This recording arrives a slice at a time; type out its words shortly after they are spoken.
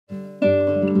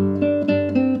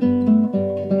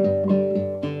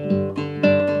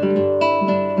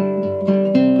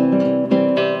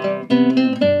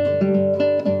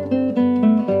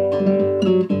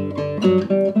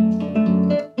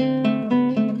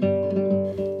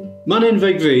Mannin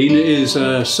Veg Veen is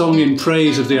a song in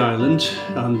praise of the island,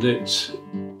 and it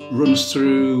runs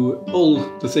through all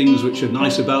the things which are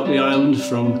nice about the island,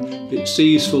 from its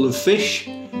seas full of fish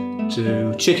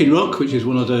to Chicken Rock, which is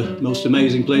one of the most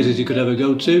amazing places you could ever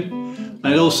go to. And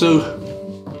it also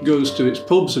goes to its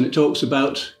pubs and it talks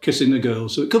about kissing the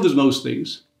girls, so it covers most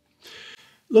things.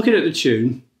 Looking at the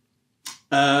tune,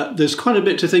 there's quite a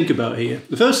bit to think about here.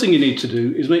 The first thing you need to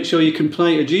do is make sure you can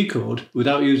play a G chord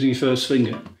without using your first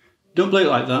finger. Don't play it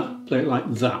like that, play it like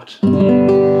that.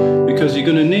 Because you're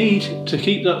going to need to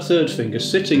keep that third finger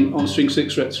sitting on string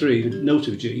 6 fret 3, the note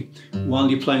of G,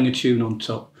 while you're playing a tune on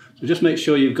top. So just make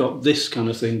sure you've got this kind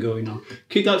of thing going on.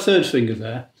 Keep that third finger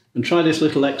there and try this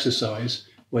little exercise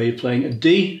where you're playing a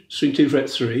D, string 2 fret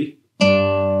 3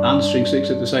 and string 6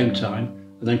 at the same time,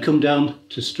 and then come down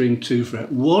to string 2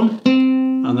 fret 1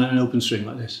 and then an open string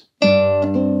like this.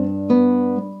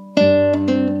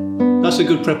 That's a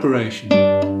good preparation.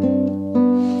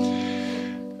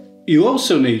 You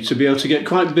also need to be able to get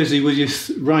quite busy with your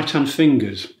right hand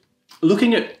fingers.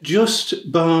 Looking at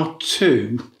just bar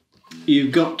 2,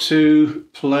 you've got to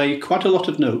play quite a lot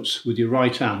of notes with your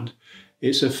right hand.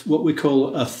 It's what we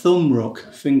call a thumb rock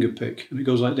finger pick, and it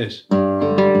goes like this.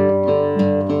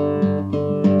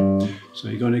 So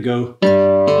you're going to go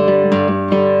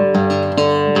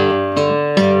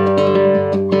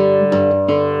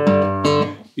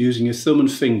using your thumb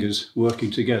and fingers working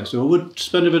together. So I would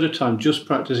spend a bit of time just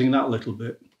practicing that a little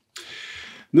bit.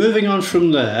 Moving on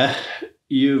from there,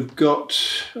 you've got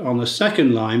on the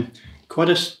second line quite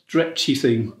a stretchy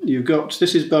thing. You've got,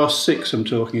 this is bar 6 I'm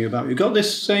talking about. You've got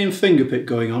this same finger pick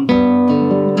going on,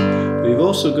 but you've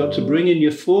also got to bring in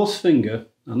your fourth finger,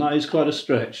 and that is quite a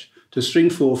stretch, to string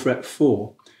 4 fret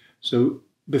 4. So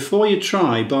before you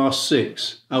try bar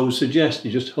 6, I would suggest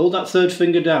you just hold that third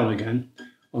finger down again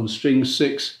on string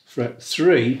 6 fret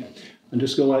 3 and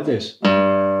just go like this.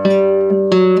 And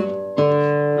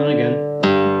again.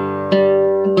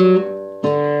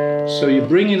 So you're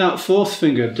bringing that fourth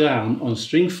finger down on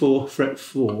string 4 fret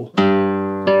 4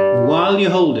 while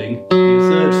you're holding your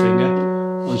third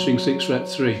finger on string 6 fret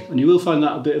 3, and you will find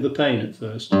that a bit of a pain at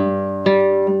first. So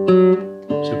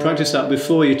practice that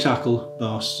before you tackle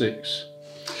bar 6.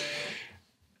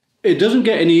 It doesn't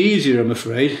get any easier, I'm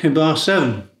afraid, in bar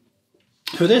 7.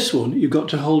 For this one, you've got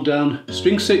to hold down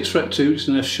string 6 fret 2, which is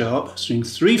an F sharp, string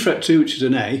 3 fret 2, which is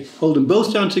an A, hold them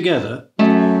both down together,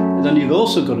 and then you've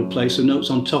also got to play some notes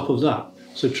on top of that.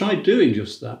 So try doing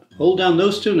just that. Hold down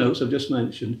those two notes I've just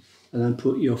mentioned, and then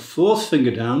put your fourth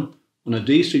finger down on a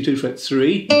D string 2 fret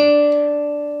 3,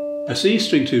 a C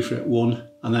string 2 fret 1,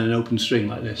 and then an open string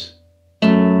like this.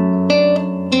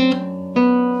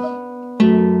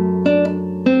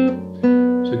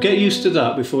 So get used to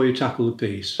that before you tackle the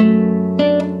piece.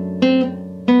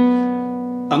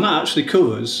 And that actually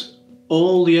covers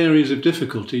all the areas of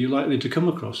difficulty you're likely to come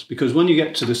across, because when you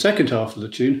get to the second half of the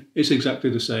tune, it's exactly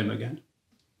the same again.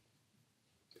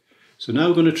 So now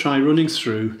we're going to try running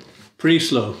through pretty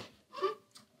slow,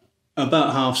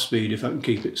 about half speed if I can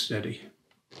keep it steady.